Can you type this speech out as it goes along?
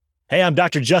Hey, I'm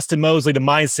Dr. Justin Mosley, the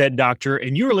Mindset Doctor,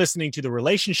 and you're listening to the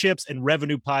Relationships and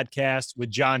Revenue Podcast with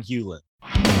John Hewlin.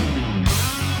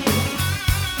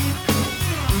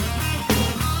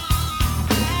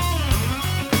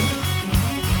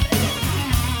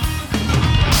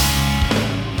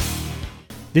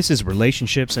 This is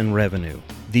Relationships and Revenue,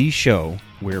 the show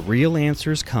where real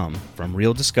answers come from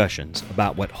real discussions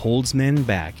about what holds men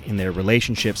back in their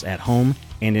relationships at home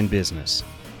and in business.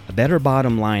 A better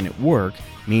bottom line at work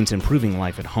means improving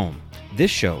life at home.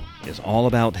 This show is all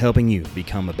about helping you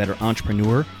become a better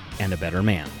entrepreneur and a better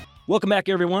man. Welcome back,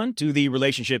 everyone, to the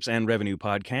Relationships and Revenue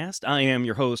Podcast. I am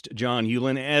your host, John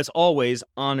Hewlin. As always,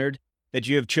 honored that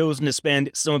you have chosen to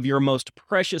spend some of your most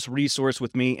precious resource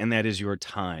with me, and that is your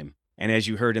time. And as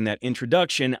you heard in that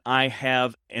introduction, I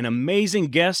have an amazing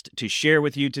guest to share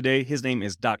with you today. His name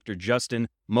is Dr. Justin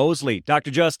Mosley. Dr.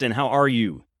 Justin, how are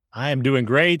you? I am doing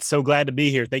great. So glad to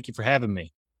be here. Thank you for having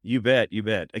me. You bet, you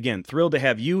bet. Again, thrilled to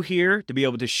have you here to be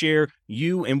able to share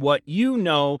you and what you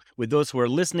know with those who are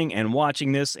listening and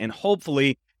watching this, and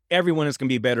hopefully everyone is going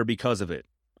to be better because of it.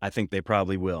 I think they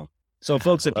probably will. So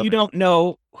folks, if you don't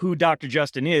know who Dr.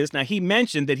 Justin is, now he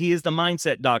mentioned that he is the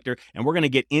Mindset Doctor, and we're going to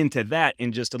get into that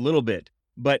in just a little bit.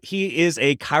 But he is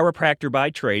a chiropractor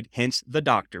by trade, hence the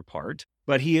doctor part.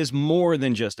 But he is more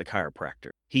than just a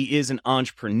chiropractor. He is an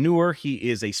entrepreneur. He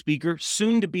is a speaker,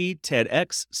 soon to be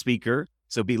TEDx speaker.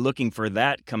 So be looking for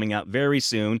that coming out very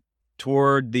soon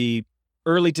toward the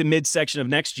early to mid section of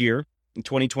next year in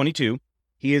 2022.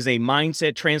 He is a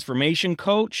mindset transformation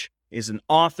coach, is an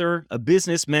author, a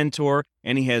business mentor,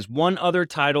 and he has one other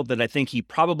title that I think he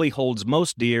probably holds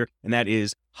most dear, and that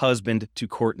is husband to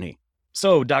Courtney.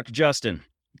 So, Dr. Justin,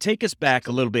 take us back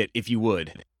a little bit, if you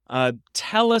would.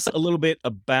 Tell us a little bit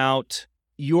about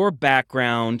your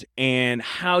background and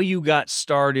how you got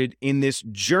started in this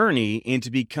journey into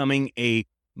becoming a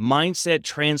mindset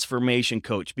transformation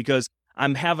coach, because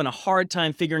I'm having a hard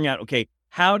time figuring out, okay,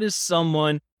 how does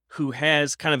someone who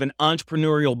has kind of an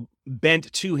entrepreneurial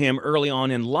bent to him early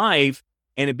on in life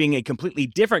and it being a completely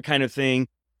different kind of thing,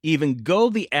 even go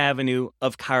the avenue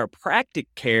of chiropractic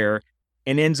care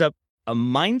and ends up a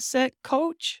mindset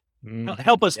coach?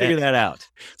 Help us figure that out.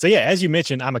 So yeah, as you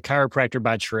mentioned, I'm a chiropractor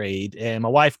by trade, and my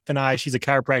wife and I, she's a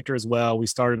chiropractor as well. We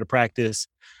started a practice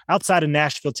outside of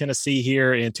Nashville, Tennessee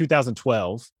here in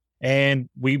 2012, and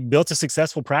we built a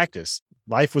successful practice.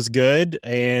 Life was good.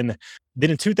 And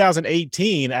then in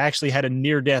 2018, I actually had a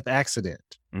near-death accident.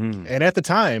 And at the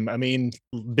time, I mean,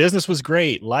 business was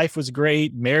great. Life was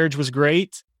great. Marriage was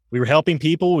great. We were helping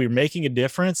people. We were making a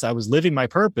difference. I was living my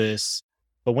purpose.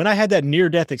 But when I had that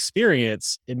near-death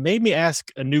experience, it made me ask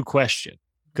a new question,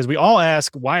 because we all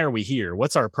ask, why are we here?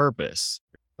 What's our purpose?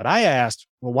 But I asked,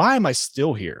 well, why am I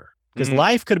still here? Because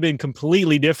life could have been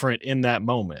completely different in that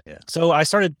moment. Yeah. So I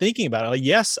started thinking about it. Like,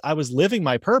 yes, I was living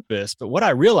my purpose, but what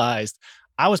I realized,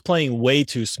 I was playing way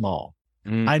too small.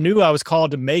 I knew I was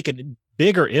called to make a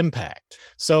bigger impact.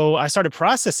 So I started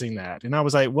processing that. And I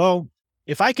was like, well,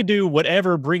 if I could do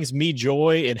whatever brings me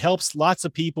joy and helps lots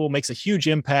of people, makes a huge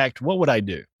impact, what would I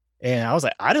do? And I was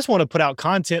like, I just want to put out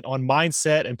content on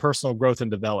mindset and personal growth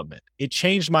and development. It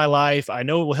changed my life. I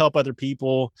know it will help other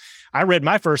people. I read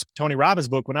my first Tony Robbins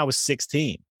book when I was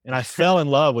 16, and I fell in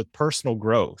love with personal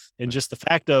growth and just the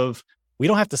fact of we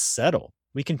don't have to settle.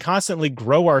 We can constantly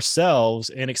grow ourselves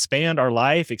and expand our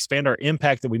life, expand our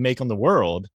impact that we make on the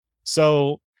world.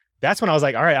 So that's when I was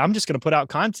like, all right, I'm just going to put out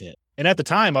content. And at the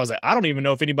time, I was like, I don't even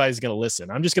know if anybody's going to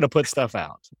listen. I'm just going to put stuff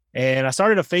out. And I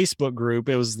started a Facebook group.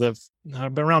 It was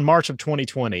around March of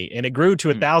 2020, and it grew to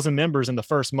 1,000 members in the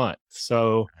first month.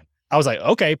 So I was like,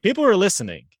 okay, people are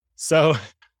listening. So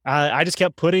I just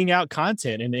kept putting out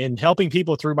content and helping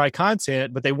people through my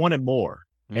content, but they wanted more.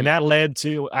 And that led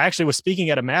to, I actually was speaking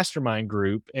at a mastermind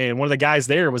group, and one of the guys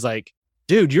there was like,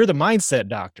 dude, you're the mindset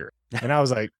doctor. And I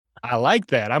was like, I like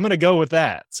that. I'm going to go with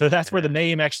that. So that's where the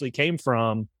name actually came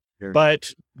from.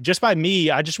 But just by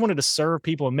me, I just wanted to serve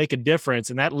people and make a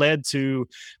difference. And that led to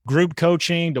group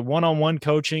coaching, to one-on-one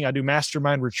coaching. I do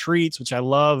mastermind retreats, which I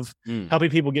love,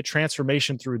 helping people get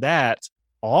transformation through that,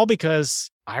 all because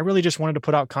I really just wanted to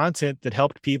put out content that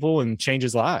helped people and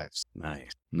changes lives.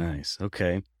 Nice.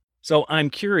 Okay. So I'm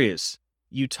curious,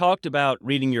 you talked about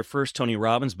reading your first Tony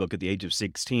Robbins book at the age of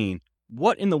 16.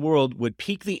 What in the world would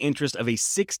pique the interest of a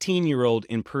 16-year-old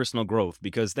in personal growth?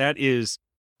 Because that is,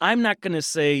 I'm not going to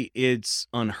say it's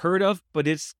unheard of, but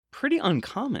it's pretty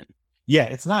uncommon. Yeah,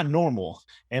 it's not normal.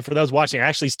 And for those watching, I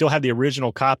actually still have the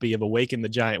original copy of Awaken the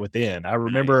Giant Within. I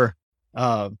remember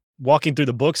walking through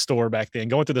the bookstore back then,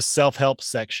 going through the self-help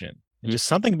section, and just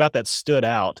something about that stood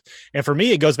out. And for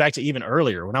me, it goes back to even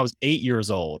earlier when I was 8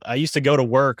 years old. I used to go to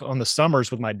work on the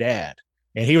summers with my dad.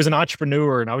 And he was an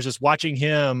entrepreneur, and I was just watching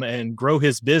him and grow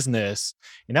his business.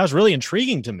 And that was really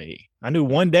intriguing to me. I knew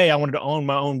one day I wanted to own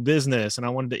my own business and I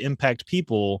wanted to impact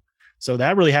people. So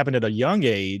that really happened at a young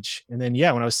age. And then,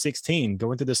 yeah, when I was 16,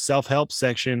 going through the self-help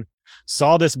section,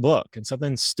 saw this book and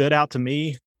something stood out to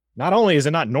me. Not only is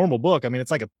it not a normal book, I mean,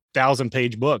 it's like a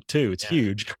 1,000-page book too. It's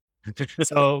huge.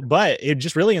 So, but it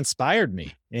just really inspired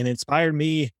me, and inspired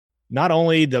me not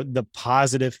only the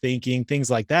positive thinking, things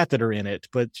like that are in it,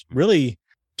 but really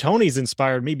Tony's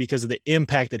inspired me because of the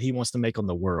impact that he wants to make on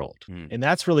the world. And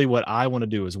that's really what I want to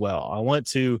do as well. I want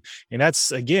to, and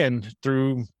that's again,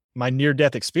 through my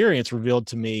near-death experience revealed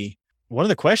to me, one of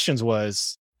the questions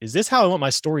was, is this how I want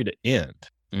my story to end?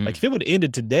 Like if it would have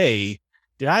ended today,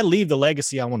 did I leave the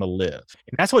legacy I want to live?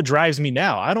 And that's what drives me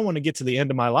now. I don't want to get to the end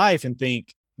of my life and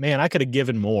think, man, I could have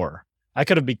given more. I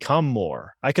could have become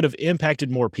more. I could have impacted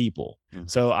more people.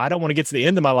 So I don't want to get to the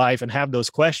end of my life and have those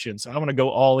questions. I want to go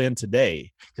all in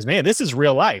today because, man, this is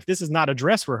real life. This is not a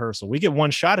dress rehearsal. We get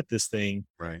one shot at this thing.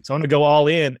 Right. So I want to go all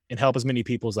in and help as many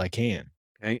people as I can.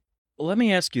 Okay. Well, let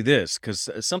me ask you this, because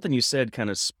something you said kind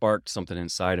of sparked something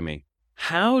inside of me.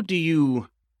 How do you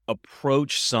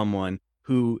approach someone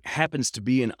who happens to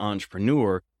be an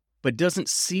entrepreneur, but doesn't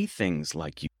see things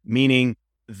like you? Meaning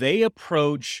they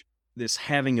approach this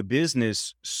having a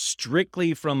business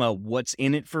strictly from a what's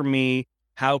in it for me?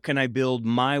 How can I build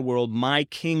my world, my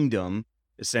kingdom,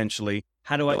 essentially?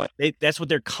 How do that's what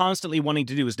they're constantly wanting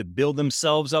to do, is to build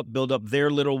themselves up, build up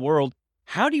their little world.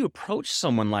 How do you approach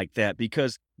someone like that?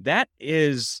 Because that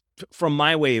is, from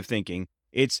my way of thinking,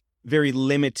 it's very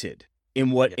limited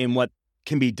in what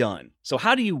can be done. So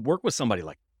how do you work with somebody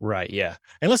like that? Right. Yeah.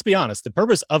 And let's be honest, the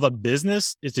purpose of a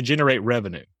business is to generate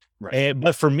revenue. Right.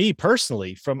 But for me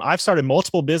personally, I've started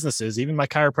multiple businesses, even my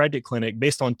chiropractic clinic,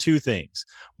 based on two things.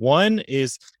 One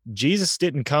is Jesus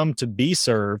didn't come to be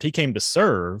served. He came to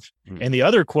serve. And the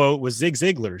other quote was Zig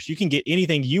Ziglar's: you can get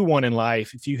anything you want in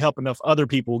life if you help enough other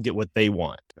people get what they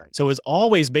want. Right. So it's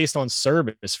always based on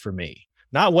service for me,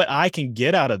 not what I can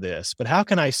get out of this, but how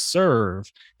can I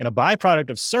serve? And a byproduct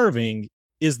of serving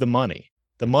is the money.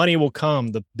 The money will come,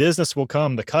 the business will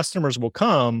come, the customers will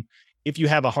come if you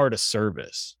have a heart of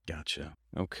service. Gotcha.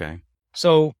 Okay.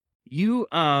 So you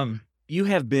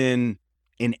have been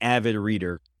an avid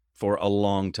reader for a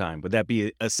long time. Would that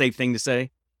be a safe thing to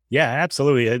say? Yeah,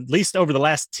 absolutely. At least over the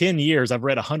last 10 years, I've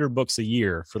read 100 books a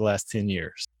year for the last 10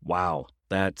 years. Wow.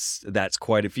 That's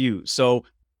quite a few. So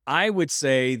I would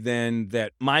say then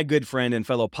that my good friend and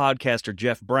fellow podcaster,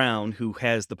 Jeff Brown, who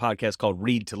has the podcast called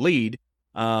Read to Lead,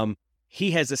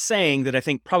 he has a saying that I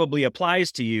think probably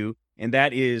applies to you, and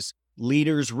that is,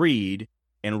 leaders read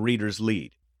and readers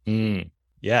lead.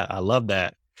 Yeah, I love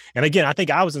that. And again, I think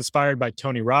I was inspired by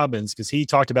Tony Robbins because he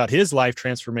talked about his life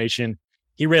transformation.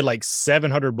 He read like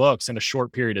 700 books in a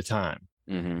short period of time.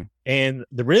 And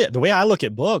the way I look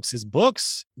at books is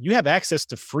you have access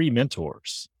to free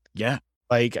mentors. Yeah.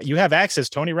 Like you have access.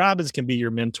 Tony Robbins can be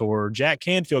your mentor. Jack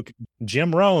Canfield,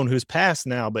 Jim Rohn, who's passed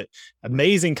now, but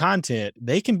amazing content.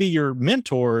 They can be your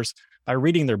mentors by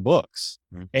reading their books.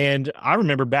 And I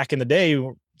remember back in the day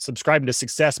subscribing to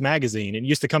Success Magazine, and it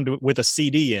used to come with a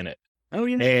CD in it. Oh,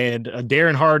 yeah. And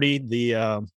Darren Hardy,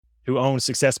 who owned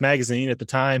Success Magazine at the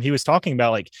time, he was talking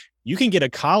about like, you can get a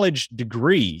college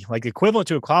degree, like equivalent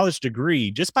to a college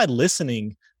degree, just by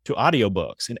listening to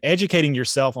audiobooks and educating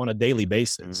yourself on a daily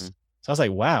basis. So I was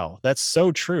like, wow, that's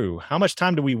so true. How much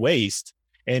time do we waste?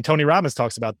 And Tony Robbins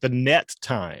talks about the net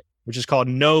time, which is called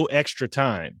no extra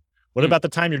time. What about the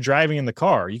time you're driving in the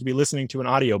car? You could be listening to an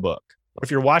audiobook. Or if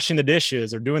you're washing the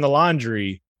dishes or doing the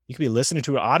laundry, you could be listening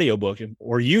to an audiobook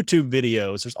or YouTube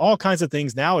videos. There's all kinds of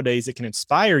things nowadays that can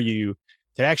inspire you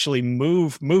to actually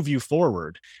move you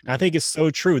forward. And I think it's so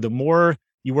true. The more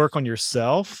you work on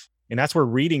yourself, and that's where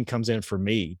reading comes in for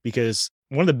me, because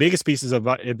one of the biggest pieces of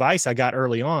advice I got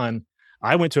early on,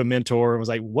 I went to a mentor and was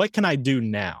like, what can I do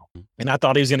now? And I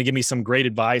thought he was going to give me some great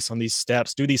advice on these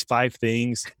steps, do these 5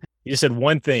 things. He just said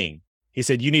one thing. He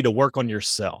said, you need to work on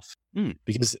yourself. And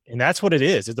that's what it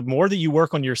is. The more that you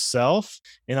work on yourself,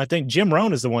 and I think Jim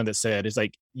Rohn is the one that said, it's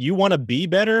like, you want to be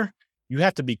better, you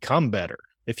have to become better.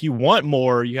 If you want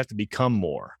more, you have to become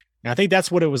more. And I think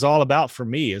that's what it was all about for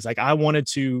me, is like, I wanted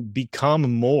to become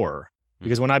more,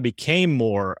 because when I became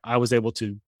more, I was able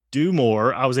to do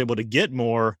more. I was able to get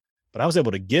more, but I was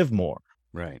able to give more.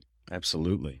 Right.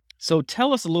 Absolutely. So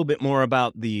tell us a little bit more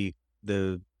about the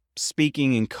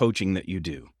speaking and coaching that you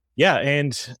do. Yeah.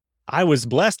 And I was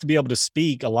blessed to be able to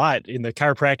speak a lot in the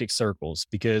chiropractic circles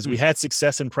because we had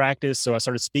success in practice. So I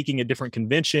started speaking at different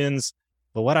conventions.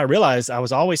 But what I realized, I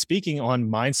was always speaking on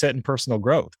mindset and personal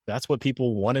growth. That's what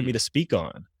people wanted me to speak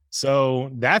on. So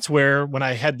that's where, when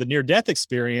I had the near death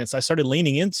experience, I started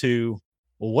leaning into,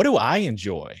 well, what do I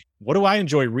enjoy? What do I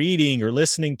enjoy reading or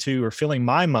listening to or filling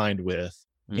my mind with?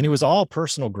 And it was all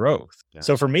personal growth. Yeah.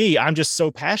 So for me, I'm just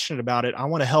so passionate about it. I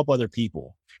want to help other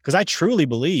people because I truly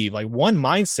believe like one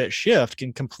mindset shift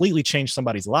can completely change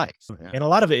somebody's life. Yeah. And a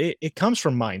lot of it comes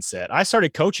from mindset. I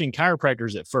started coaching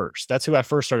chiropractors at first. That's who I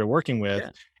first started working with. Yeah.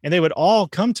 And they would all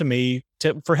come to me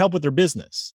for help with their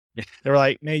business. They were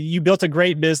like, man, you built a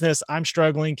great business. I'm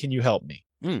struggling. Can you help me?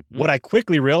 What I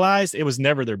quickly realized, it was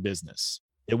never their business.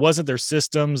 It wasn't their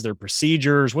systems, their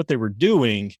procedures, what they were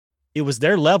doing. It was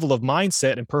their level of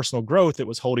mindset and personal growth that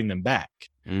was holding them back.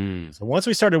 So once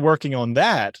we started working on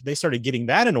that, they started getting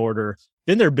that in order.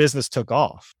 Then their business took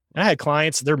off. And I had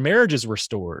clients, their marriages were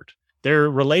restored. Their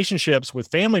relationships with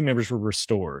family members were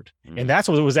restored. And that's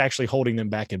what was actually holding them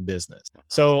back in business.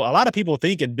 So a lot of people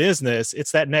think in business,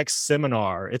 it's that next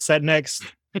seminar, it's that next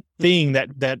thing,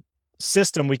 that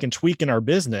system we can tweak in our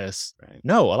business. Right.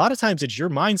 No, a lot of times it's your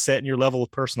mindset and your level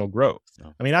of personal growth.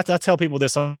 No. I mean, I tell people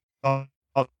this all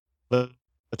the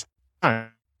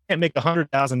time. You can't make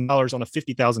 $100,000 on a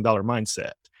 $50,000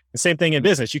 mindset. The same thing in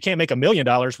business. You can't make $1 million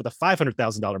with a $500,000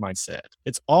 mindset.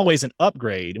 It's always an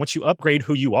upgrade. Once you upgrade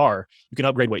who you are, you can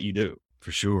upgrade what you do.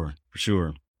 For sure. For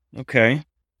sure. Okay.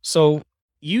 So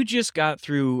you just got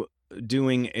through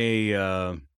doing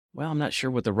I'm not sure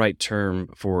what the right term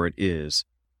for it is.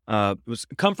 It was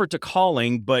Comfort to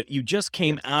Calling, but you just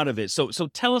came out of it. So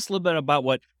tell us a little bit about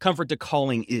what Comfort to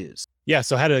Calling is. Yeah.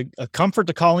 So I had a Comfort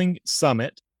to Calling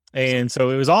summit. And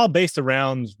so it was all based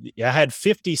around, I had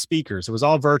 50 speakers. It was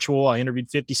all virtual. I interviewed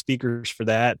 50 speakers for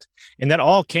that. And that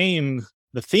all the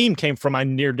theme came from my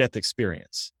near-death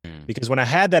experience. Because when I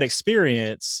had that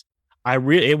experience,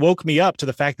 it woke me up to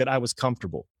the fact that I was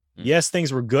comfortable. Yes,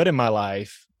 things were good in my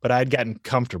life, but I had gotten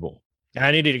comfortable. And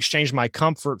I needed to exchange my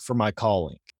comfort for my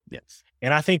calling. Yes.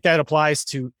 And I think that applies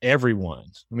to everyone.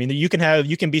 I mean, you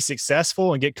can be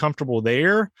successful and get comfortable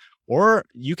there, or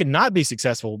you can not be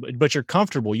successful, but you're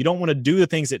comfortable. You don't want to do the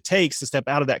things it takes to step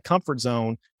out of that comfort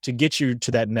zone to get you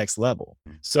to that next level.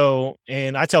 So,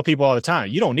 and I tell people all the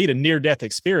time, you don't need a near-death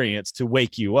experience to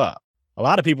wake you up. A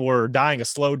lot of people are dying a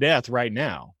slow death right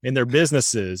now in their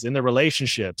businesses, in their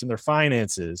relationships, in their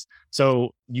finances.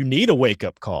 So you need a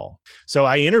wake-up call. So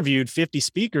I interviewed 50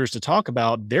 speakers to talk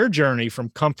about their journey from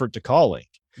comfort to calling,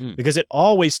 because it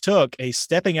always took a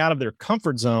stepping out of their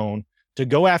comfort zone to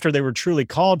go after they were truly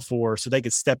called for so they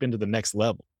could step into the next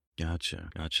level. Gotcha.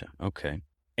 Okay.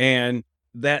 And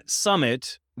that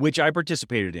summit, which I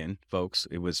participated in, folks,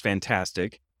 it was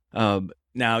fantastic.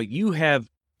 Now you have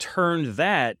turned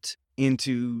that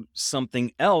into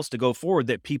something else to go forward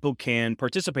that people can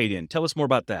participate in. Tell us more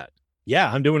about that.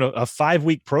 Yeah, I'm doing a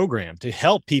 5-week program to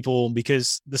help people,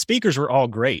 because the speakers were all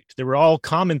great. There were all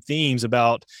common themes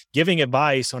about giving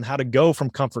advice on how to go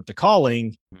from comfort to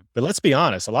calling. But let's be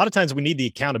honest, a lot of times we need the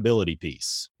accountability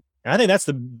piece. And I think that's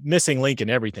the missing link in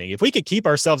everything. If we could keep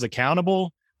ourselves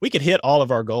accountable, we could hit all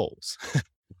of our goals.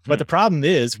 But the problem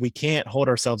is we can't hold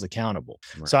ourselves accountable.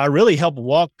 Right. So I really help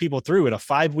walk people through in a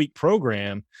 5-week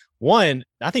program.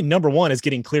 I think number one is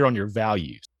getting clear on your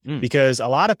values. Because a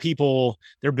lot of people,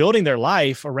 they're building their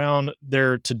life around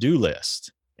their to-do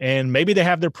list, and maybe they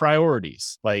have their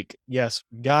priorities. Like, yes,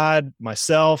 God,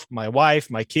 myself, my wife,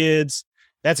 my kids.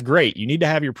 That's great. You need to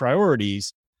have your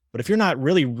priorities. But if you're not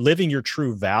really living your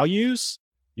true values,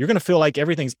 you're going to feel like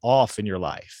everything's off in your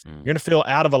life. You're going to feel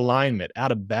out of alignment,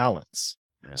 out of balance.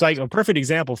 Yeah. So like a perfect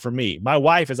example for me, my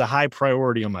wife is a high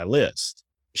priority on my list.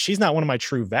 She's not one of my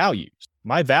true values.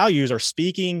 My values are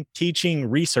speaking, teaching,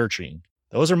 researching.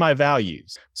 Those are my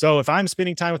values. So if I'm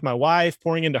spending time with my wife,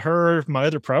 pouring into her, my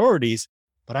other priorities,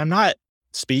 but I'm not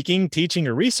speaking, teaching,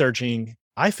 or researching,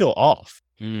 I feel off.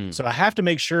 So I have to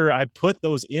make sure I put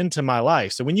those into my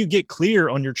life. So when you get clear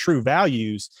on your true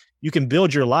values, you can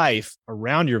build your life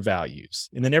around your values,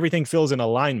 and then everything feels in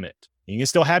alignment. You can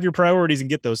still have your priorities and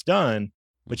get those done,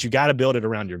 but you got to build it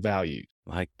around your values.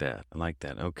 I like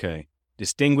that. Okay.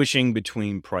 Distinguishing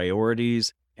between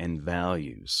priorities and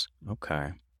values.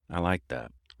 Okay. I like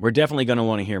that. We're definitely going to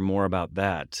want to hear more about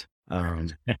that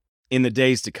in the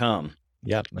days to come.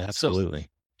 Yep, absolutely.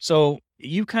 So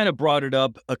you kind of brought it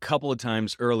up a couple of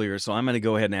times earlier, so I'm going to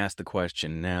go ahead and ask the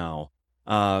question now.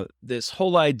 This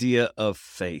whole idea of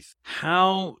faith.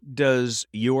 How does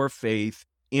your faith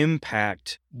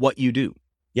impact what you do?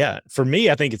 Yeah, for me,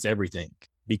 I think it's everything,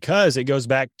 because it goes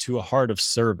back to a heart of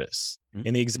service.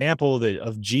 And the example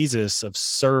of Jesus of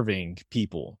serving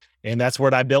people. And that's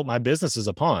what I built my businesses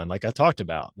upon. Like I talked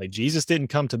about, like Jesus didn't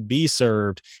come to be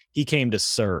served. He came to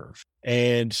serve.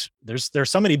 And there's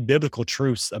so many biblical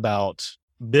truths about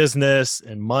business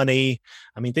and money.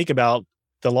 I mean, think about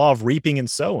the law of reaping and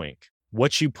sowing.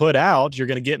 What you put out, you're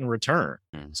going to get in return.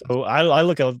 So I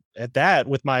look at that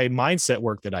with my mindset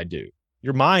work that I do.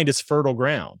 Your mind is fertile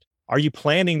ground. Are you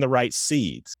planting the right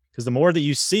seeds? Because the more that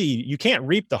you seed, you can't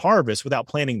reap the harvest without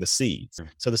planting the seeds.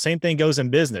 So the same thing goes in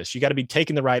business. You got to be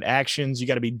taking the right actions. You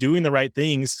got to be doing the right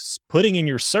things, putting in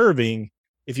your serving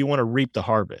if you want to reap the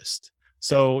harvest.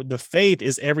 So the faith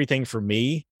is everything for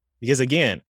me because,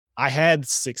 again, I had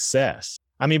success.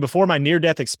 I mean, before my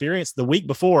near-death experience, the week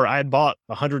before, I had bought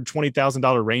a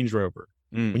 $120,000 Range Rover.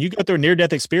 When you go through a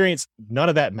near-death experience, none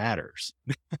of that matters.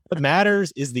 What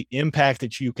matters is the impact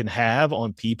that you can have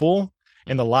on people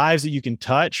and the lives that you can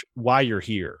touch while you're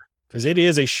here. Because it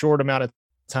is a short amount of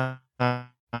time.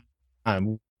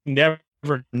 You never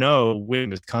know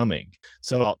when it's coming.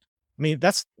 So, I mean,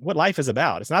 that's what life is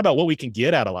about. It's not about what we can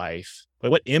get out of life,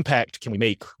 but what impact can we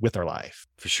make with our life?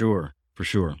 For sure. For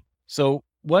sure. So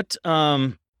what,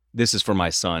 this is for my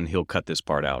son. He'll cut this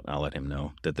part out. I'll let him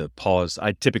know that the pause,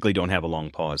 I typically don't have a long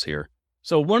pause here.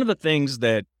 So one of the things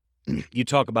that you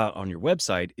talk about on your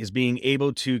website is being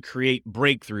able to create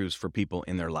breakthroughs for people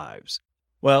in their lives.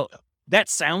 Well, that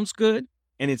sounds good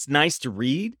and it's nice to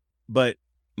read, but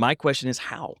my question is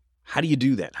how? How do you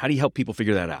do that? How do you help people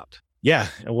figure that out? Yeah,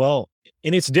 well,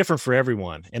 and it's different for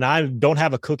everyone. And I don't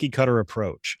have a cookie cutter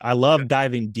approach. I love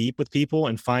diving deep with people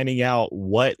and finding out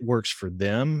what works for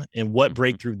them and what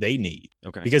breakthrough they need.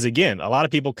 Okay. Because again, a lot of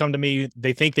people come to me,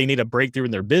 they think they need a breakthrough in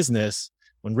their business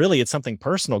when really it's something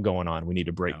personal going on. We need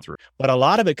a breakthrough. But a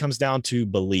lot of it comes down to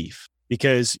belief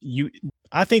because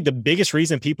I think the biggest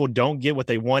reason people don't get what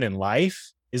they want in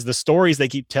life is the stories they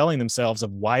keep telling themselves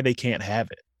of why they can't have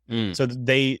it. So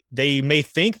they may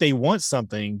think they want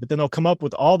something, but then they'll come up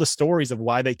with all the stories of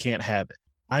why they can't have it.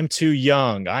 I'm too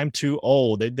young. I'm too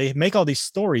old. They make all these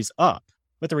stories up.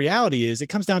 But the reality is it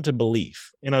comes down to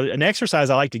belief. You know, an exercise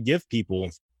I like to give people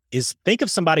is think of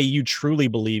somebody you truly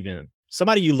believe in,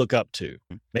 somebody you look up to.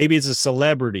 Maybe it's a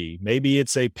celebrity. Maybe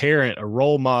it's a parent, a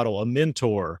role model, a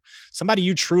mentor, somebody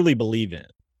you truly believe in.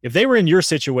 If they were in your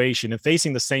situation and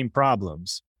facing the same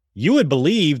problems, you would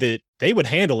believe that they would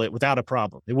handle it without a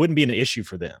problem. It wouldn't be an issue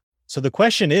for them. So the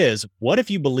question is, what if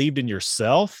you believed in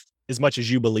yourself as much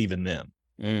as you believe in them?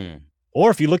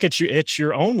 Or if you look at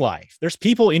your own life, there's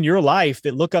people in your life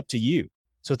that look up to you.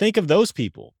 So think of those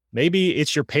people. Maybe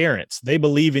it's your parents. They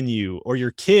believe in you, or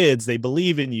your kids. They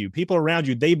believe in you. People around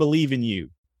you, they believe in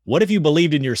you. What if you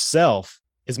believed in yourself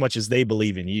as much as they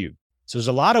believe in you? So there's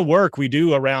a lot of work we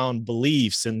do around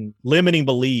beliefs and limiting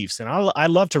beliefs. And I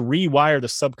love to rewire the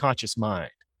subconscious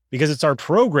mind because it's our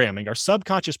programming, our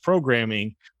subconscious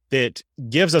programming that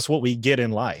gives us what we get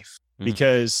in life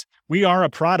because we are a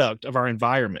product of our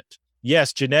environment.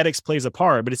 Yes, genetics plays a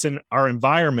part, but it's in our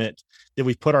environment that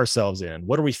we put ourselves in.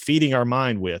 What are we feeding our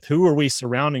mind with? Who are we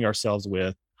surrounding ourselves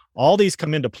with? All these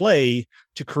come into play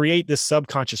to create this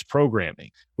subconscious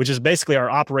programming, which is basically our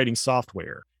operating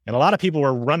software. And a lot of people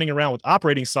are running around with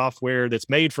operating software that's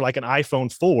made for like an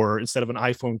iPhone 4 instead of an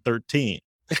iPhone 13.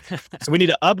 So we need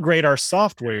to upgrade our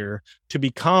software to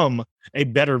become a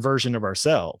better version of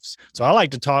ourselves. So I like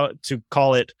to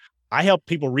call it, I help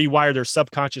people rewire their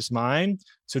subconscious mind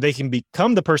so they can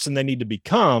become the person they need to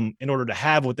become in order to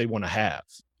have what they want to have.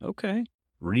 Okay.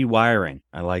 Rewiring.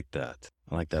 I like that.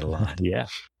 I like that a lot. Yeah.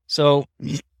 So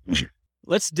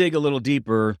let's dig a little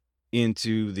deeper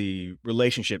into the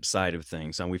relationship side of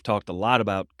things. And we've talked a lot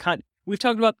about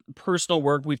personal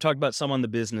work. We've talked about some on the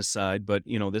business side, but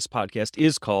this podcast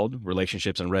is called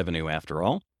Relationships and Revenue after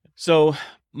all. So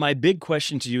my big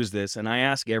question to you is this, and I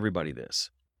ask everybody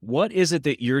this: what is it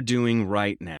that you're doing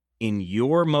right now in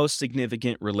your most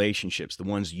significant relationships, the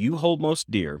ones you hold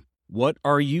most dear? What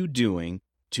are you doing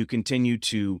to continue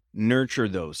to nurture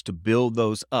those, to build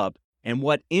those up? And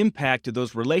what impact do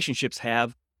those relationships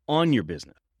have on your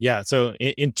business? Yeah. So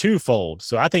in twofold.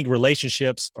 So I think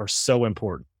relationships are so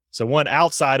important. So one,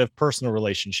 outside of personal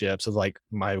relationships of like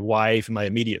my wife and my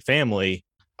immediate family,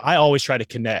 I always try to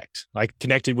connect. I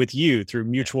connected with you through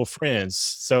mutual friends.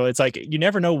 So it's like, you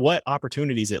never know what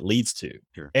opportunities it leads to.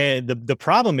 Sure. And the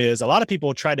problem is a lot of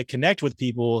people try to connect with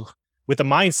people with the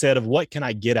mindset of what can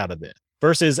I get out of it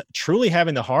versus truly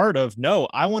having the heart of, no,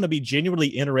 I want to be genuinely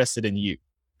interested in you.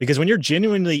 Because when you're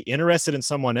genuinely interested in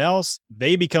someone else,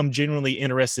 they become genuinely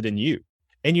interested in you.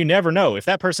 And you never know if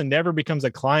that person never becomes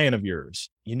a client of yours.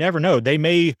 You never know. They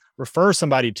may refer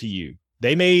somebody to you.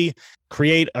 They may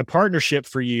create a partnership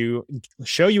for you,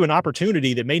 show you an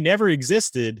opportunity that may never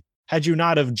existed had you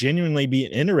not have genuinely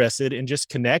been interested in just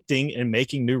connecting and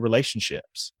making new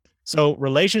relationships. So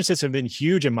relationships have been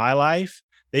huge in my life.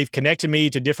 They've connected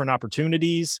me to different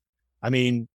opportunities. I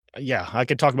mean, Yeah, I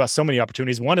could talk about so many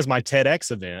opportunities. One is my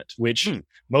TEDx event, which Hmm.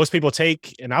 most people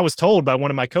take. And I was told by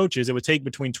one of my coaches, it would take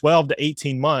between 12 to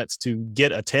 18 months to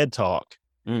get a TED talk.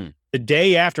 Mm. The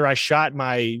day after I shot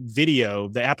my video,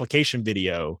 the application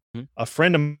video, Mm. a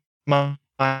friend of mine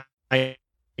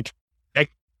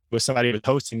with somebody who was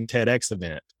hosting TEDx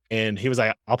event. And he was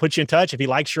like, I'll put you in touch. If he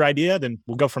likes your idea, then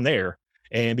we'll go from there.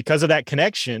 And because of that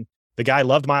connection, the guy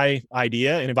loved my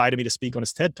idea and invited me to speak on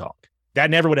his TED talk. That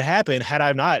never would have happened had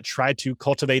I not tried to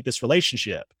cultivate this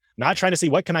relationship, not trying to see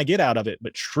what can I get out of it,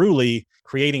 but truly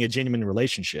creating a genuine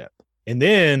relationship. And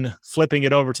then flipping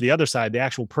it over to the other side, the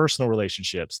actual personal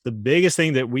relationships. The biggest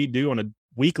thing that we do on a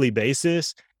weekly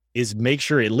basis is make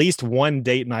sure at least one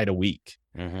date night a week.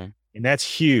 Mm-hmm. And that's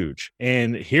huge.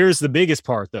 And here's the biggest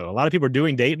part, though. A lot of people are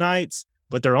doing date nights,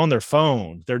 but they're on their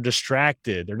phone. They're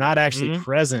distracted. They're not actually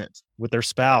present with their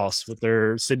spouse, with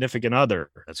their significant other.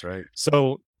 That's right.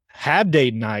 So have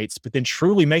date nights, but then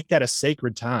truly make that a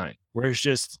sacred time where it's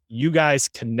just you guys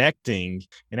connecting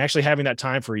and actually having that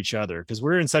time for each other. Because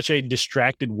we're in such a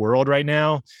distracted world right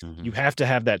now. Mm-hmm. You have to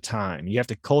have that time. You have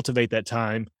to cultivate that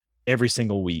time every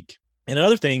single week. And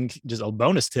another thing, just a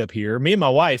bonus tip here, me and my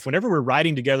wife, whenever we're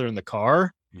riding together in the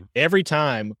car, every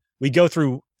time we go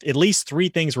through at least 3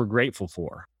 things we're grateful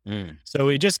for. So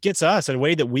it just gets us in a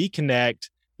way that we connect,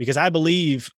 because I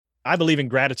believe in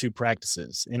gratitude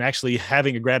practices and actually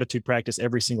having a gratitude practice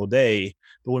every single day.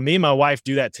 But when me and my wife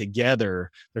do that together,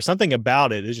 there's something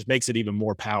about it. It just makes it even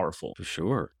more powerful. For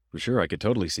sure. For sure. I could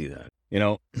totally see that.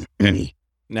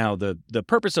 Now, the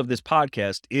purpose of this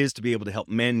podcast is to be able to help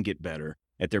men get better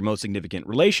at their most significant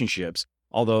relationships,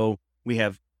 although we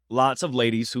have lots of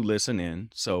ladies who listen in,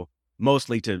 so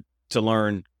mostly to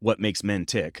learn what makes men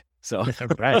tick. So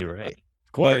right.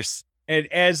 Of course.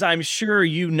 And as I'm sure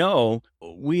you know,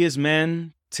 we as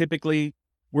men typically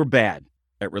we're bad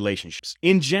at relationships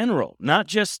in general, not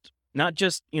just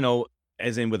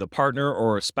as in with a partner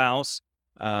or a spouse,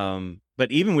 but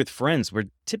even with friends.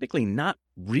 We're typically not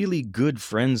really good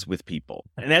friends with people,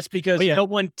 and that's because no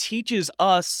one teaches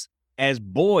us as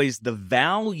boys the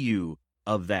value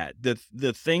of that.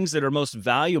 The things that are most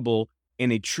valuable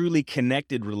in a truly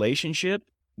connected relationship,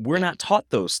 we're not taught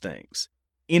those things.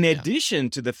 In addition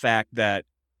to the fact that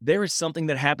there is something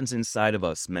that happens inside of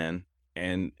us, men.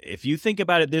 And if you think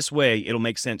about it this way, it'll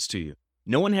make sense to you.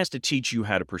 No one has to teach you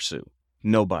how to pursue.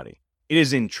 Nobody. It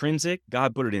is intrinsic.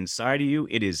 God put it inside of you.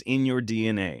 It is in your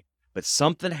DNA. But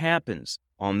something happens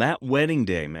on that wedding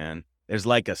day, man. There's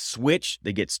like a switch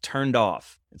that gets turned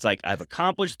off. It's like, I've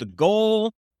accomplished the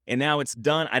goal and now it's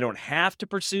done. I don't have to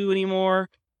pursue anymore.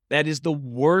 That is the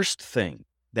worst thing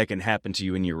that can happen to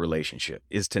you in your relationship,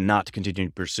 is to not continue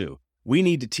to pursue. We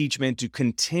need to teach men to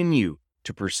continue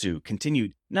to pursue, continue,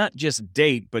 not just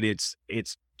date, but it's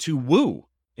to woo.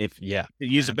 If to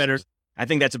use a better, I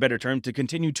think that's a better term, to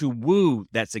continue to woo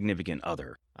that significant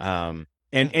other.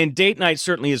 And date night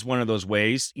certainly is one of those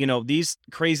ways. These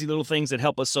crazy little things that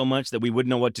help us so much that we wouldn't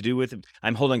know what to do with.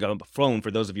 I'm holding a phone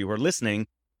for those of you who are listening.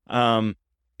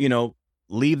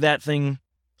 Leave that thing.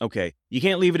 Okay. You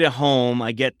can't leave it at home.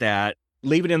 I get that.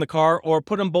 Leave it in the car, or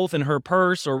put them both in her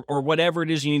purse, or whatever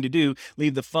it is you need to do.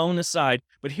 Leave the phone aside.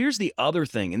 But here's the other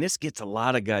thing, and this gets a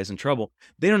lot of guys in trouble.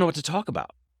 They don't know what to talk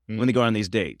about when they go on these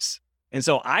dates. And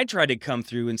so I try to come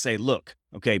through and say, look,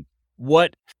 okay,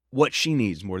 what she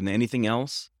needs more than anything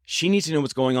else, she needs to know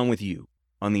what's going on with you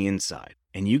on the inside.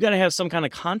 And you got to have some kind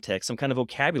of context, some kind of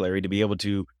vocabulary to be able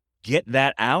to get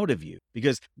that out of you,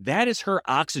 because that is her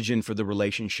oxygen for the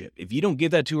relationship. If you don't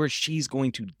give that to her, she's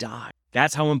going to die.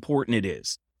 That's how important it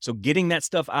is. So getting that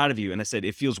stuff out of you. And I said,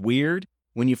 it feels weird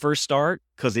when you first start,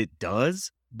 because it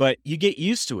does, but you get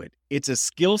used to it. It's a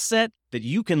skill set that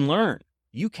you can learn.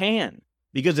 You can,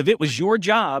 because if it was your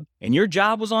job and your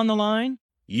job was on the line,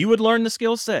 you would learn the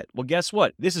skill set. Well, guess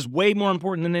what? This is way more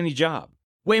important than any job,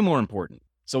 way more important.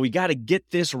 So we got to get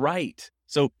this right.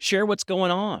 So share what's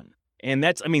going on. And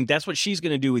that's what she's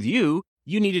going to do with you.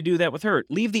 You need to do that with her.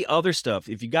 Leave the other stuff.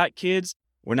 If you got kids,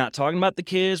 we're not talking about the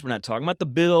kids. We're not talking about the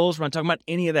bills. We're not talking about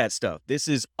any of that stuff. This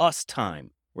is us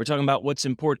time. We're talking about what's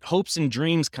important, hopes and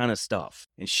dreams kind of stuff.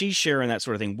 And she's sharing that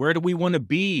sort of thing. Where do we want to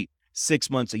be 6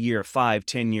 months, a year, 5,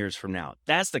 10 years from now?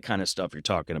 That's the kind of stuff you're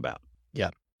talking about.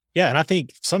 Yeah. Yeah. And I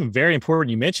think something very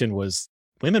important you mentioned was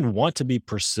women want to be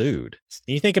pursued.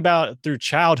 And you think about through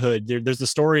childhood, there's the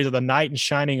stories of the knight in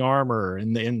shining armor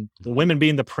and the women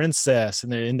being the princess,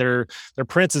 and their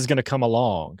prince is going to come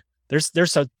along.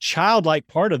 There's a childlike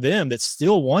part of them that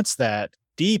still wants that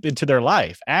deep into their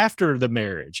life after the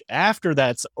marriage. After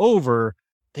that's over,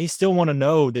 they still want to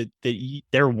know that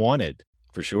they're wanted.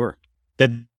 For sure.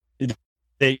 That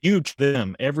you to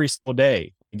them every single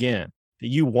day. Again, that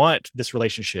you want this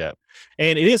relationship.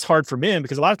 And it is hard for men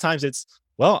because a lot of times it's,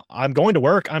 well, I'm going to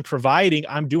work, I'm providing,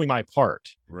 I'm doing my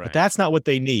part. Right. But that's not what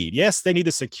they need. Yes, they need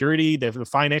the security, the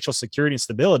financial security and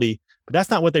stability, but that's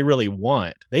not what they really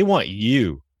want. They want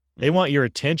you. They want your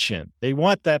attention. They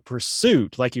want that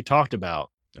pursuit, like you talked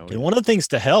about. Oh, And one of the things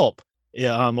to help,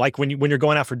 like when you're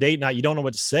going out for date night, you don't know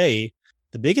what to say.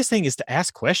 The biggest thing is to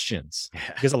ask questions,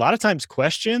 because a lot of times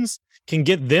questions can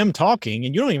get them talking,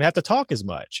 and you don't even have to talk as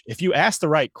much. If you ask the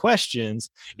right questions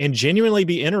and genuinely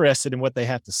be interested in what they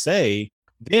have to say,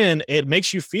 then it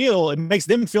makes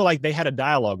them feel like they had a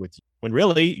dialogue with you, when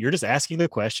really you're just asking the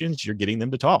questions, you're getting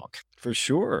them to talk. For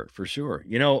sure.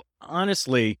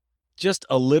 Honestly, just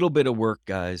a little bit of work,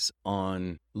 guys,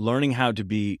 on learning how to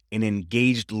be an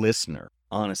engaged listener,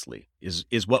 honestly, is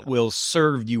what will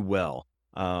serve you well.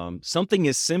 Something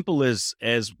as simple as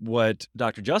what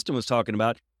Dr. Justin was talking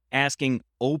about, asking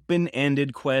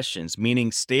open-ended questions, meaning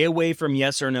stay away from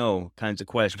yes or no kinds of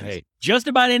questions. Right. Just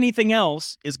about anything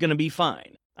else is going to be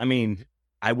fine. I mean,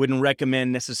 I wouldn't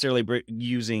recommend necessarily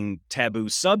using taboo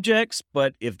subjects,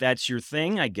 but if that's your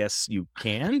thing, I guess you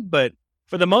can. But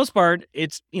for the most part,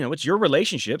 it's your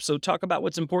relationship. So talk about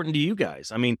what's important to you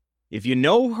guys. I mean, if you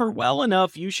know her well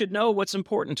enough, you should know what's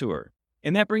important to her.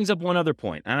 And that brings up one other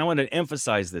point, and I want to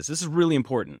emphasize this. This is really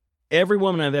important. Every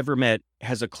woman I've ever met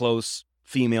has a close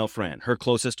female friend, her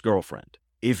closest girlfriend.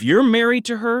 If you're married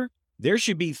to her, there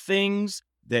should be things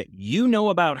that you know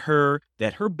about her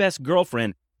that her best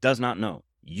girlfriend does not know.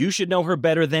 You should know her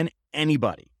better than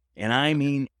anybody, and I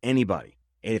mean anybody.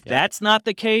 And if that's not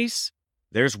the case,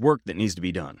 there's work that needs to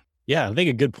be done. Yeah, I think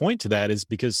a good point to that is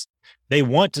because they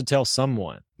want to tell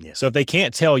someone. Yes. So if they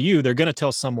can't tell you, they're going to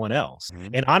tell someone else.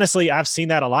 Mhm. And honestly, I've seen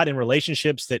that a lot in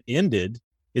relationships that ended,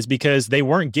 is because they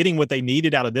weren't getting what they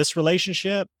needed out of this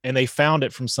relationship and they found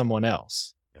it from someone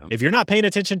else. Yep. If you're not paying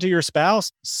attention to your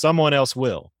spouse, someone else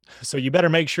will. So you better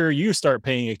make sure you start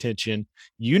paying attention.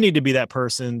 You need to be that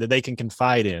person that they can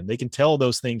confide in. They can tell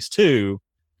those things too,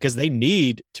 because they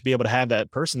need to be able to have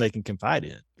that person they can confide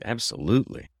in.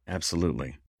 Absolutely.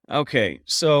 Okay,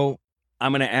 so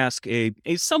I'm going to ask a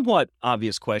somewhat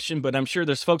obvious question, but I'm sure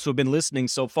there's folks who have been listening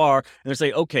so far and they're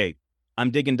saying, okay,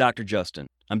 I'm digging Dr. Justin.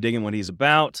 I'm digging what he's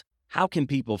about. How can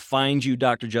people find you,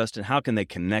 Dr. Justin? How can they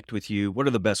connect with you? What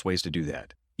are the best ways to do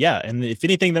that? Yeah. And if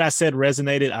anything that I said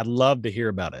resonated, I'd love to hear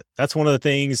about it. That's one of the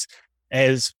things,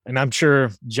 and I'm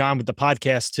sure John with the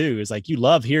podcast too, is like, you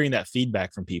love hearing that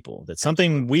feedback from people, that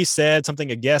something we said,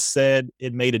 something a guest said,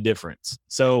 it made a difference.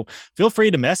 So feel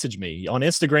free to message me on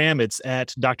Instagram. It's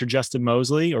at Dr. Justin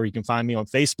Mosley, or you can find me on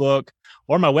Facebook,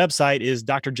 or my website is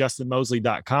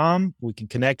drjustinmosley.com. We can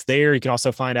connect there. You can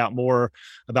also find out more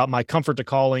about my Comfort to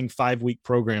Calling 5-week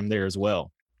program there as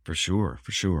well. For sure.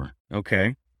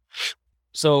 Okay.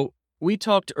 So we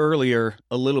talked earlier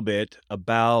a little bit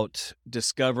about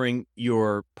discovering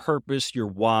your purpose, your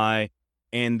why,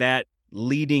 and that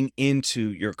leading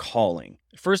into your calling.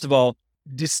 First of all,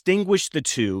 distinguish the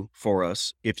two for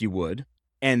us, if you would,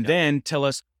 and then tell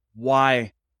us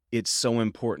why it's so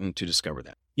important to discover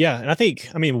that. Yeah.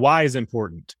 And why is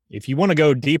important. If you want to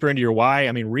go deeper into your why,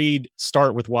 read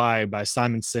Start With Why by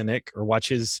Simon Sinek, or watch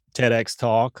his TEDx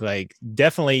talk. Like,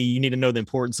 definitely you need to know the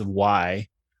importance of why.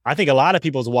 I think a lot of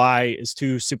people's why is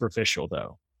too superficial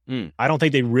though. I don't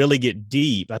think they really get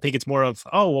deep. I think it's more of,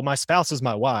 oh, well, my spouse is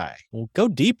my why. Well, go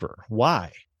deeper.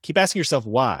 Why? Keep asking yourself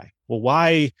why. Well,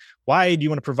 why do you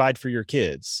want to provide for your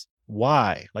kids?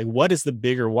 Why? Like, what is the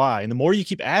bigger why? And the more you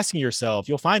keep asking yourself,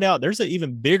 you'll find out there's an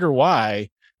even bigger why.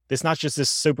 That's not just this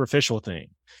superficial thing.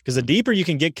 Because the deeper you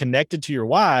can get connected to your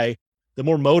why, the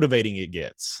more motivating it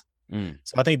gets.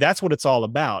 So I think that's what it's all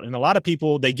about. And a lot of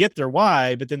people, they get their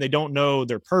why, but then they don't know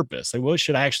their purpose. Like, what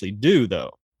should I actually do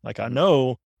though? Like, I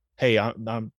know, hey,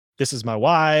 this is my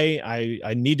why.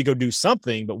 I need to go do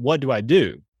something, but what do I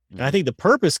do? And I think the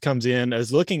purpose comes in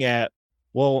as looking at,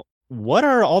 well, what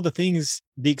are all the things,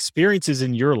 the experiences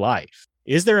in your life?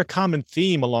 Is there a common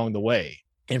theme along the way?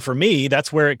 And for me,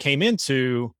 that's where it came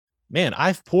into, man,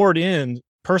 I've poured in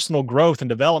personal growth and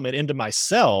development into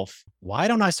myself. Why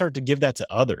don't I start to give that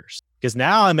to others? Because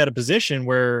now I'm at a position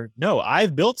where, no,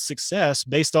 I've built success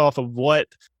based off of what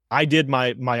I did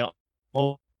my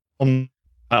own.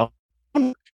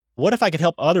 What if I could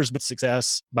help others with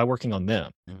success by working on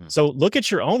them? So look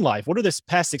at your own life. What are the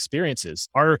past experiences?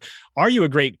 Are you a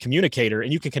great communicator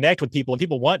and you can connect with people and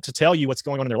people want to tell you what's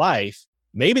going on in their life?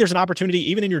 Maybe there's an opportunity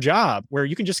even in your job where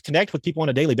you can just connect with people on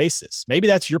a daily basis. Maybe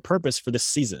that's your purpose for this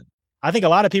season. I think a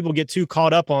lot of people get too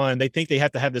caught up on, they think they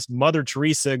have to have this Mother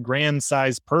Teresa grand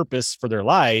sized purpose for their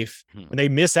life, and they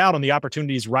miss out on the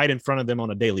opportunities right in front of them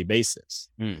on a daily basis.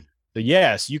 So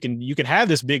yes, you can have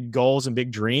this big goals and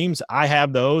big dreams. I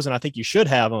have those, and I think you should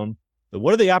have them. But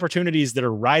what are the opportunities that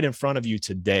are right in front of you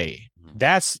today?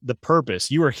 That's the purpose.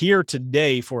 You are here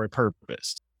today for a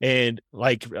purpose. And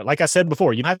like I said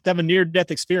before, you have to have a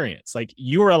near-death experience. Like,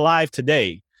 you are alive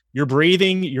today. You're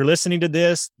breathing, you're listening to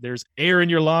this. There's air in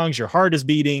your lungs, your heart is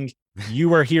beating.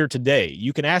 You are here today.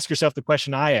 You can ask yourself the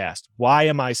question I asked: why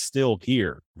am I still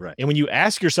here? Right. And when you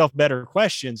ask yourself better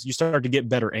questions, you start to get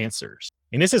better answers.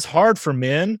 And this is hard for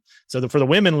men. So for the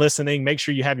women listening, make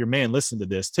sure you have your man listen to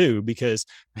this too, because,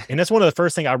 and that's one of the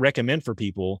first things I recommend for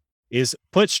people is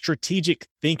put strategic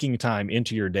thinking time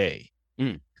into your day.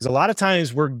 Because a lot of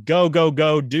times we're go,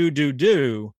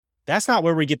 do. That's not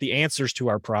where we get the answers to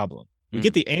our problem. We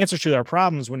get the answers to our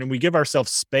problems when we give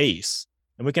ourselves space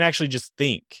and we can actually just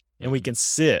think and we can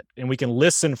sit and we can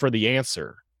listen for the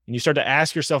answer. And you start to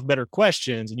ask yourself better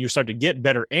questions and you start to get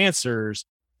better answers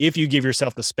if you give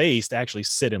yourself the space to actually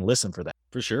sit and listen for that.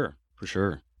 For sure. For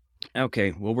sure.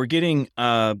 Okay. Well, we're getting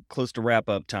close to wrap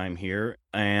up time here.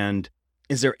 And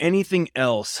is there anything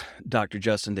else, Dr.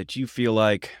 Justin, that you feel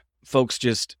like folks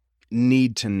just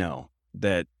need to know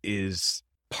that is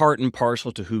part and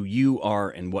parcel to who you are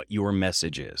and what your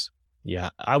message is?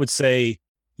 Yeah, I would say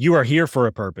you are here for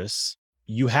a purpose.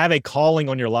 You have a calling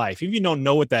on your life. If you don't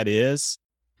know what that is,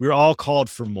 we're all called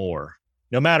for more.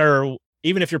 No matter,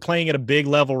 even if you're playing at a big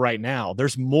level right now,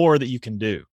 there's more that you can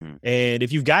do. And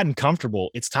if you've gotten comfortable,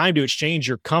 it's time to exchange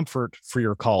your comfort for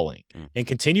your calling and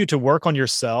continue to work on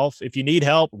yourself. If you need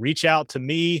help, reach out to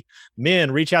me.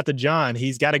 Men, reach out to John.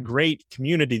 He's got a great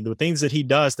community. The things that he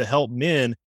does to help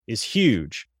men is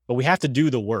huge, but we have to do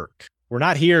the work. We're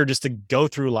not here just to go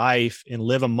through life and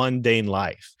live a mundane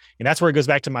life. And that's where it goes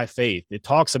back to my faith. It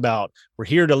talks about we're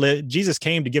here to live. Jesus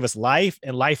came to give us life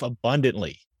and life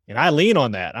abundantly. And I lean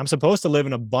on that. I'm supposed to live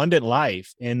an abundant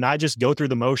life and not just go through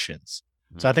the motions.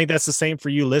 So I think that's the same for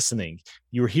you listening.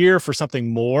 You're here for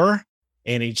something more,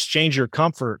 and exchange your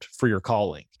comfort for your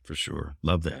calling. For sure.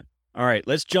 Love that. All right,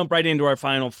 let's jump right into our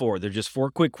final four. They're just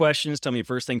 4 quick questions. Tell me the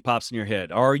first thing pops in your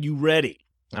head. Are you ready?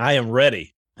 I am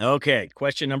ready. Okay,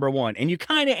 question number 1. And you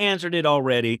kind of answered it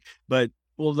already, but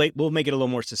we'll make it a little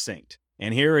more succinct.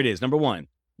 And here it is. Number 1,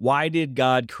 why did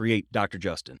God create Dr.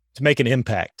 Justin? To make an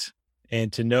impact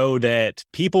and to know that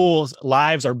people's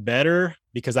lives are better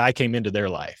because I came into their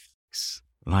life.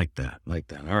 Like that.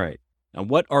 All right. Now,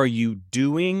 what are you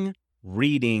doing,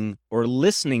 reading, or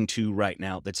listening to right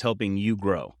now that's helping you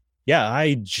grow? Yeah,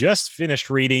 I just finished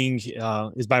reading,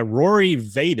 is by Rory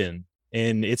Vaden,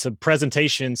 and it's a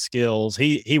presentation skills.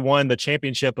 He won the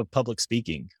championship of public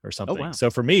speaking or something. Oh, wow. So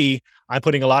for me, I'm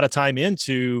putting a lot of time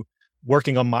into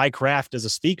working on my craft as a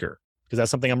speaker, because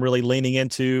that's something I'm really leaning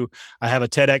into. I have a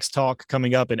TEDx talk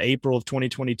coming up in April of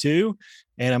 2022,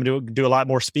 and I'm going to do a lot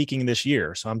more speaking this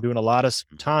year. So I'm doing a lot of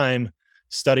time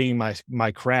studying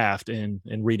my craft and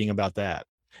reading about that.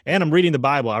 And I'm reading the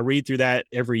Bible. I read through that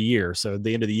every year. So at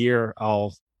the end of the year,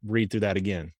 I'll read through that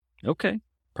again. Okay,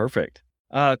 perfect.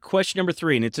 Question number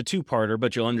 3, and it's a 2-parter,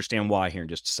 but you'll understand why here in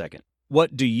just a second.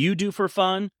 What do you do for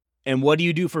fun, and what do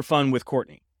you do for fun with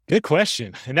Courtney? Good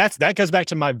question. And that goes back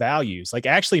to my values. Like,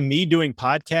 actually me doing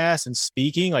podcasts and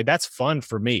speaking, like, that's fun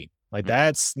for me. Like,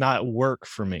 that's not work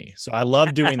for me. So I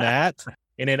love doing that.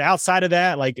 And then outside of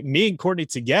that, like, me and Courtney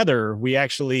together, we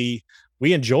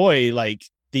enjoy, like,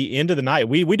 the end of the night.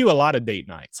 We do a lot of date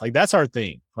nights. Like, that's our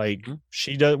thing. Like,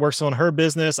 she works on her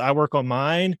business, I work on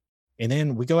mine. And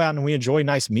then we go out and we enjoy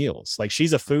nice meals. Like,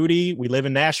 she's a foodie. We live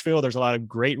in Nashville. There's a lot of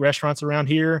great restaurants around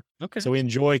here. Okay. So we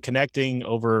enjoy connecting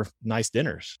over nice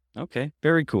dinners. Okay.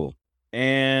 Very cool.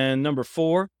 And number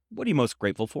 4, what are you most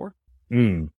grateful for?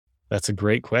 That's a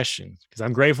great question, because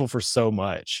I'm grateful for so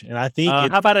much. And I think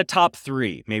how about a top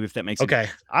 3, maybe, if that makes sense? Okay.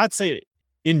 I'd say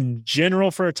in general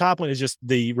for a top one is just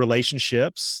the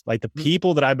relationships, like the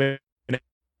people that I've been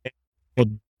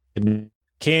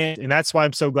and that's why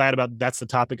I'm so glad that's the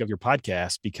topic of your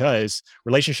podcast, because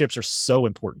relationships are so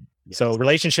important. Yes. So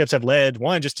relationships have led,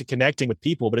 one, just to connecting with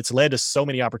people, but it's led to so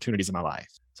many opportunities in my life.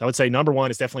 So I would say number 1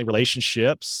 is definitely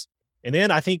relationships. And then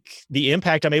I think the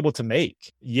impact I'm able to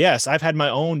make. Yes, I've had my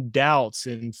own doubts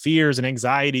and fears and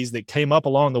anxieties that came up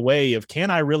along the way of,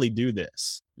 can I really do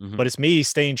this? But it's me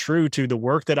staying true to the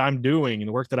work that I'm doing and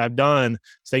the work that I've done,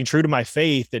 staying true to my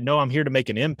faith that, no, I'm here to make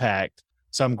an impact.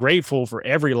 So I'm grateful for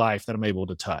every life that I'm able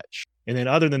to touch. And then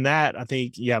other than that, I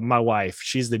think, my wife,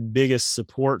 she's the biggest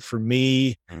support for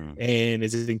me and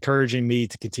is encouraging me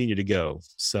to continue to go.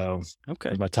 So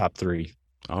okay, my top 3.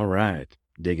 All right.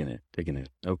 Digging it.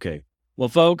 Okay. Well,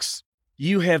 folks,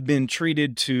 you have been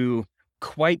treated to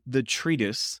quite the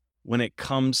treatise when it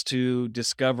comes to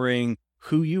discovering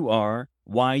who you are,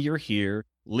 why you're here,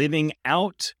 living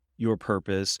out your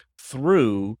purpose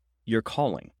through your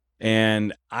calling.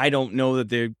 And I don't know that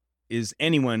there is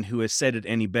anyone who has said it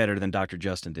any better than Dr.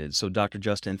 Justin did. So Dr.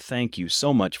 Justin, thank you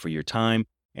so much for your time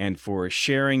and for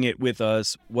sharing it with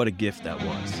us. What a gift that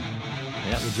was.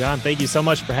 Yeah, well, John, thank you so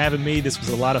much for having me. This was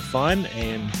a lot of fun,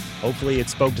 and hopefully it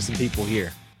spoke to some people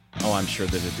here. Oh, I'm sure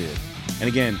that it did. And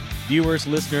again, viewers,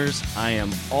 listeners, I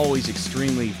am always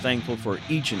extremely thankful for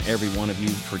each and every one of you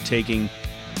for taking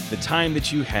the time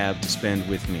that you have to spend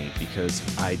with me, because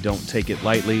I don't take it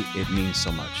lightly. It means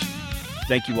so much.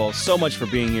 Thank you all so much for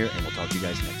being here, and we'll talk to you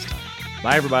guys next time.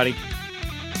 Bye, everybody.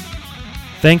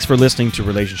 Thanks for listening to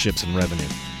Relationships and Revenue.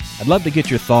 I'd love to get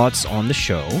your thoughts on the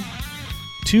show.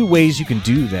 2 ways you can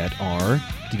do that are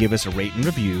to give us a rate and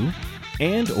review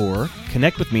and or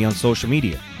connect with me on social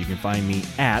media. You can find me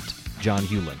at John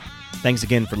Hewlin. Thanks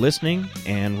again for listening,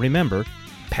 and remember,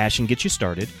 passion gets you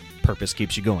started, purpose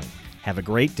keeps you going. Have a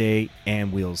great day,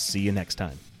 and we'll see you next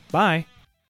time. Bye.